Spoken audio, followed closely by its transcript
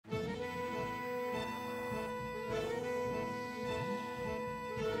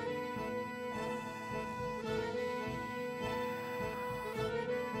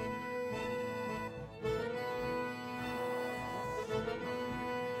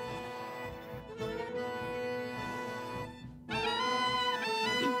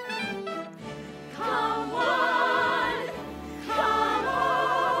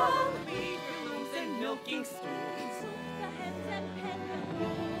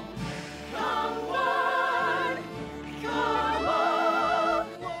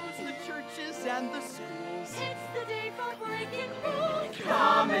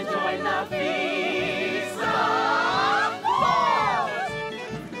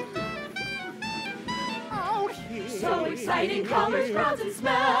exciting colors, crowds, and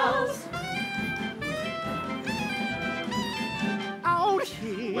smells. Out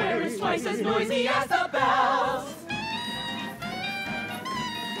here, where it's twice as noisy as the bells.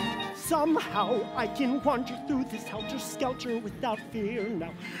 Somehow I can wander through this helter-skelter without fear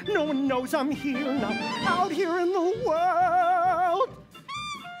now. No one knows I'm here now, out here in the world.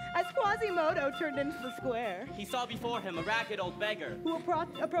 As Quasimodo turned into the square, he saw before him a ragged old beggar who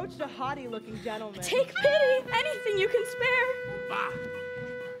approached a haughty-looking gentleman. Take pity, anything you can spare. Bah!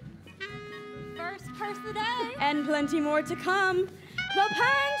 First purse of the day. And plenty more to come.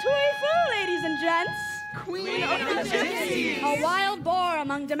 Clopin, fou, ladies and gents. Queen of the Gypsies! A wild boar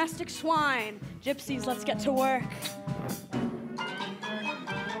among domestic swine. Gypsies, let's get to work.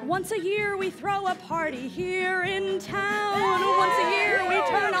 Once a year we throw a party here in town. Once a year we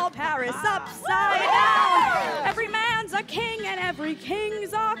turn all Paris upside down. Every man's a king and every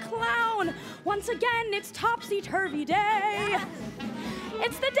king's a clown. Once again it's topsy-turvy day.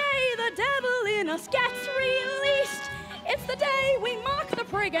 It's the day the devil in us gets released. It's the day we mock the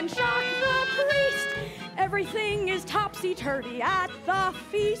prig and shock the priest. Everything is topsy-turvy at the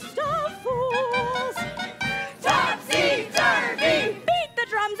Feast of Fools. Topsy-turvy! Beat the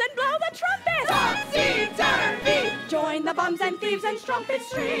drums and blow the trumpet. Topsy-turvy! Join the bums and thieves and strumpets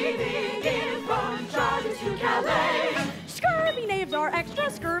streaming in from Sardis to Calais. Scurvy knaves are extra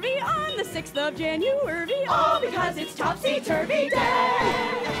scurvy on the 6th of January. All because it's topsy-turvy day.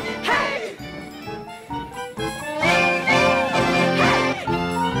 Hey!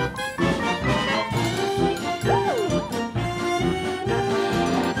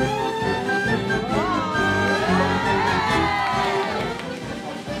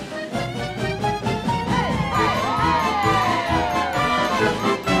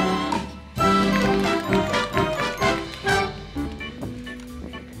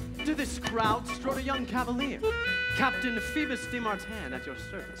 Crowd strode a young cavalier, Captain Phoebus de Martin at your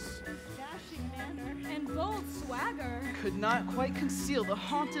service. Dashing manner and bold swagger could not quite conceal the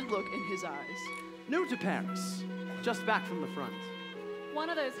haunted look in his eyes. New to Paris, just back from the front. One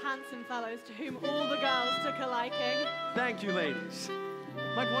of those handsome fellows to whom all the girls took a liking. Thank you, ladies.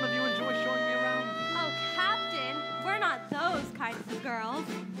 Might one of you enjoy showing me around? Oh, Captain, we're not those kinds of girls.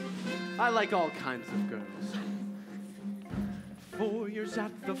 I like all kinds of girls. 4 years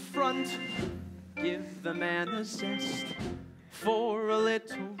at the front, give the man a zest for a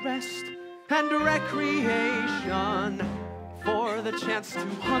little rest and recreation, for the chance to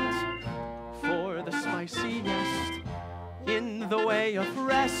hunt, for the spicy nest, in the way of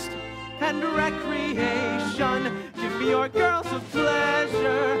rest and recreation. Give me your girls of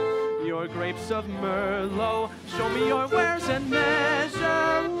pleasure, your grapes of Merlot. Show me your wares and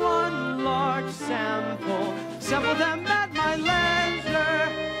measure one large sample. Sample them at my leisure.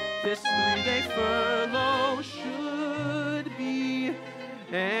 This 3-day furlough should be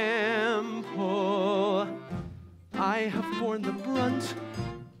ample. I have borne the brunt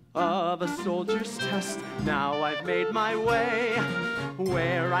of a soldier's test. Now I've made my way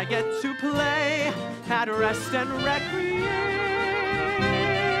where I get to play at rest and recreate.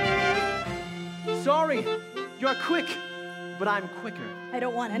 Sorry, you're quick, but I'm quicker. I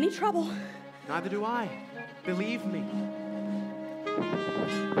don't want any trouble. Neither do I. Believe me.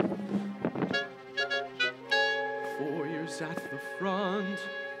 4 years at the front.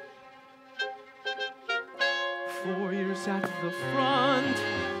 4 years at the front.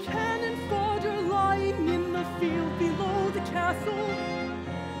 Cannon fodder lying in the field below the castle.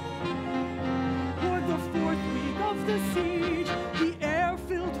 For the 4th week of the siege, the air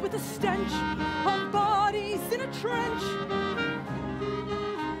filled with a stench of bodies in a trench.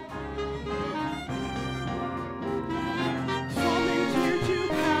 Summoned here to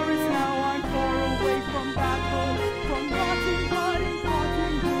Paris, now I'm far away from battle, from rotting blood and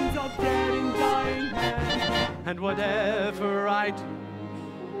rotting wounds of dead and dying men. And whatever I do,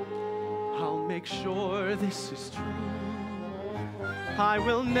 I'll make sure this is true. I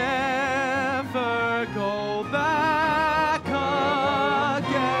will never go back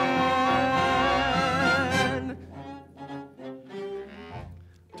again.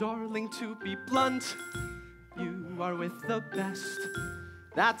 Darling, to be blunt, you are with the best.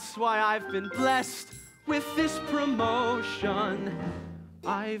 That's why I've been blessed with this promotion.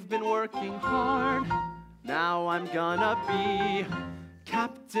 I've been working hard. Now I'm gonna be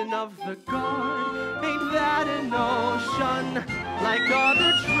captain of the guard. Ain't that a notion? Like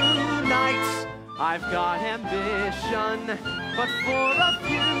other true knights, I've got ambition. But for a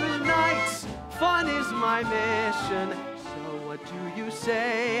few nights, fun is my mission. So what do you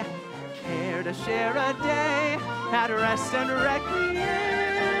say? Care to share a day at rest and recreation?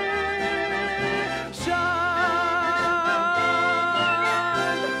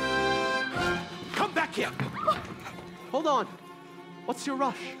 hold on. What's your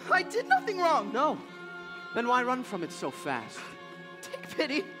rush? I did nothing wrong. No. Then why run from it so fast? Take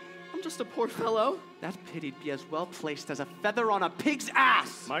pity. I'm just a poor fellow. That pity'd be as well placed as a feather on a pig's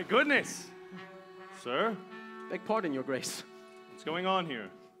ass. My goodness! Sir? Beg pardon, Your Grace. What's going on here?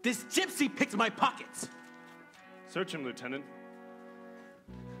 This gypsy picked my pockets. Search him, Lieutenant.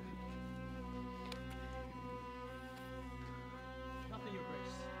 Nothing, Your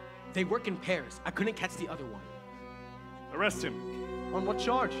Grace. They work in pairs. I couldn't catch the other one. Arrest him. On what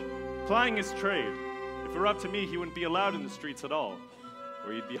charge? Plying his trade. If it were up to me, he wouldn't be allowed in the streets at all.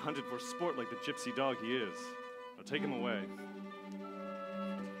 Or he'd be hunted for sport like the gypsy dog he is. Now take him away.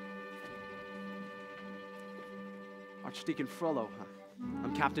 Archdeacon Frollo, huh?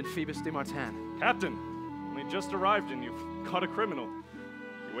 I'm Captain Phoebus de Martin. Captain! Only just arrived and you've caught a criminal.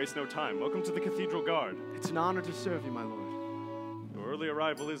 You waste no time. Welcome to the Cathedral Guard. It's an honor to serve you, my lord. Your early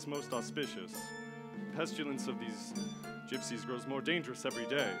arrival is most auspicious. The pestilence of these gypsies grows more dangerous every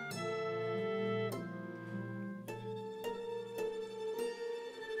day.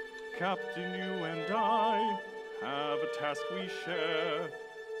 Captain, you and I have a task we share,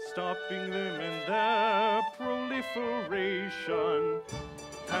 stopping them in their proliferation.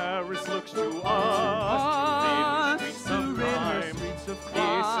 Paris looks to us to lead the streets of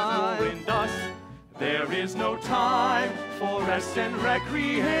crime. This is war in dust. There is no time for rest and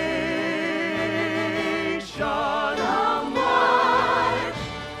recreation. Come on,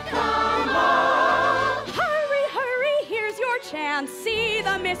 come on. Hurry, hurry, here's your chance. See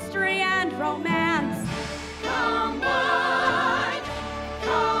the mystery and romance. Come on,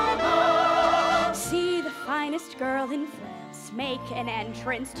 come on. See the finest girl in France make an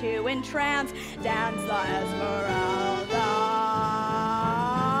entrance to entrance. Dance the Esmeralda.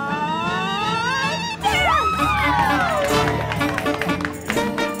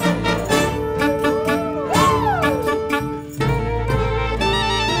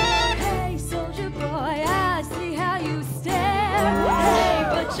 Hey, soldier boy, I see how you stare. Hey,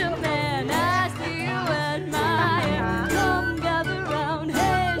 butcher man, I see you admire. Come gather round,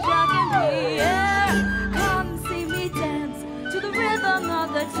 hey, Jacques and Pierre. Come see me dance to the rhythm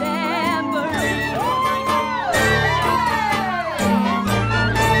of the tambourine.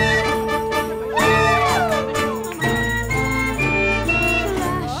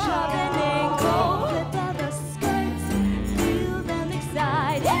 Flash of an ankle, flip of the skirts, feel them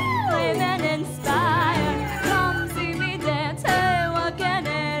excite, flame and inspire. Come see me dance, hey, what can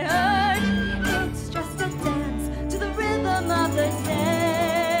it hurt? It's just a dance to the rhythm of the tambourine.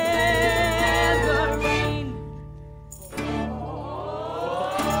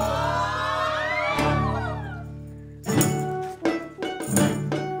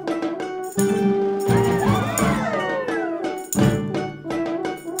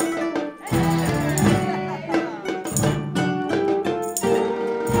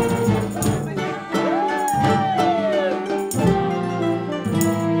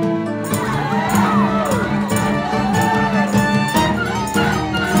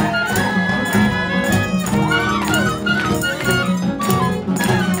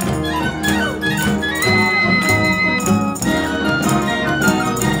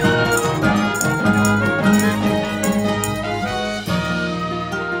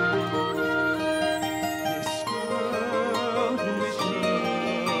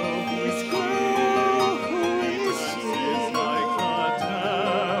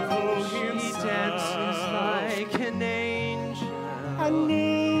 He dances like an angel. An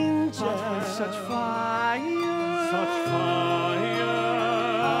angel. But with such fire. Such fire.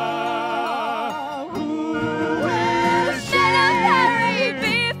 Should have married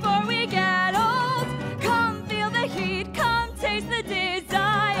before we get old. Come feel the heat, come taste the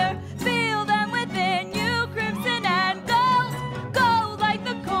desire. Feel them within you, crimson and gold. Gold like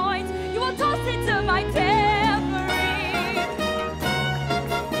the coins, you will toss into my tambourine.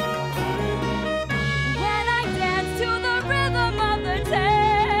 When I dance to the rhythm of the tambourine.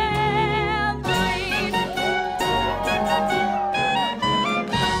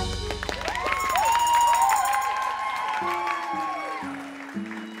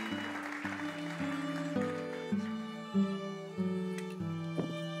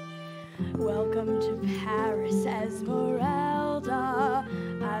 Welcome to Paris, Esmeralda.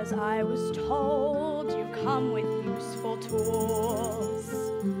 As I was told, you come with useful tools.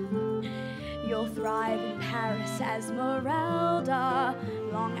 You'll thrive in Paris, Esmeralda,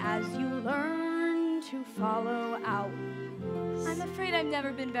 long as you learn to follow our rules. I'm afraid I've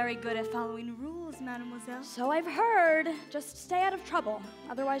never been very good at following rules, mademoiselle. So I've heard. Just stay out of trouble.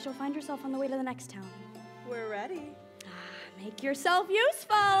 Otherwise, you'll find yourself on the way to the next town. We're ready. Make yourself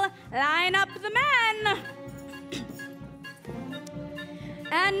useful. Line up the men.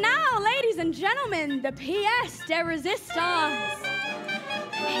 And now, ladies and gentlemen, the pièce de résistance.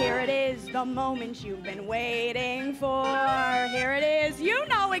 Here it is, the moment you've been waiting for. Here it is, you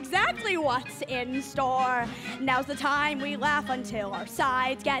know exactly what's in store. Now's the time we laugh until our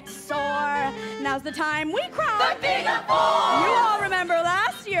sides get sore. Now's the time we cry. The King of Fools! You all remember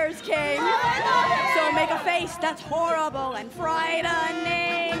last year's king. So make a face that's horrible and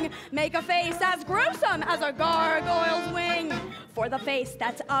frightening. Make a face as gruesome as a gargoyle's wing. For the face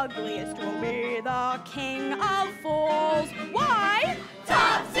that's ugliest will be the King of Fools. Why?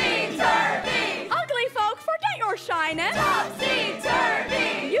 Topsy-turvy! Ugly folk, forget your shyness.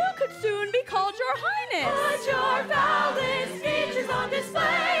 Topsy-turvy! You could soon be called your highness. Put your proudest features on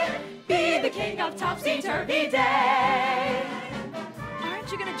display. Be the king of Topsy-Turvy Day.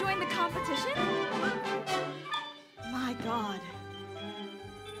 Aren't you gonna join the competition? My God.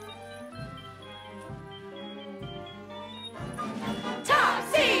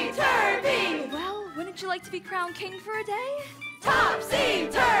 Topsy-turvy! Well, wouldn't you like to be crowned king for a day?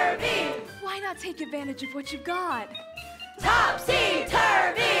 Topsy-turvy! Why not take advantage of what you've got?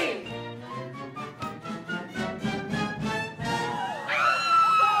 Topsy-turvy!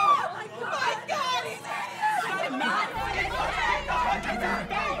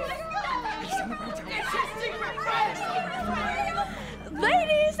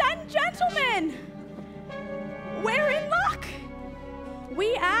 Ladies and gentlemen, we're in luck.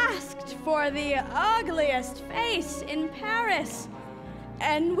 We asked for the ugliest face in Paris,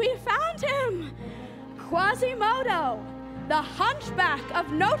 and we found him. Quasimodo, the Hunchback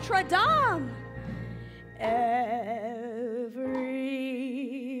of Notre Dame.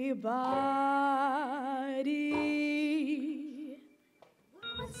 Everybody.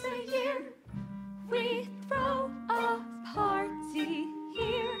 Once a year, we throw a party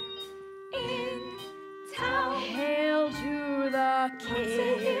here in town. Hail to the Once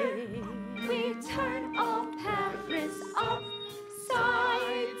a year, king. we turn all Paris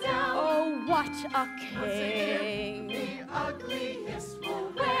upside down. Oh, what a king. The ugliest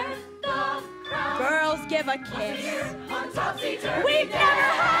will Wear the crown. Girls, give a kiss. on Topsy-Turvy We've Day.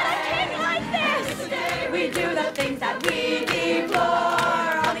 never had a king like this. We do the things that we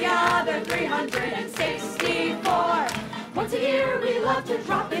deplore on the other 364. Once a year we love to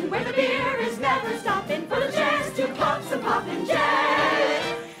drop in where the beer is never stopping for the chance to pop some poppin' jazz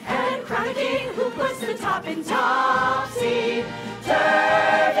and crown a king who puts the top in Topsy-Turvy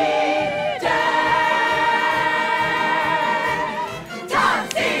Day.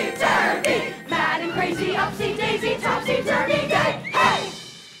 Topsy-Turvy, mad and crazy, upsy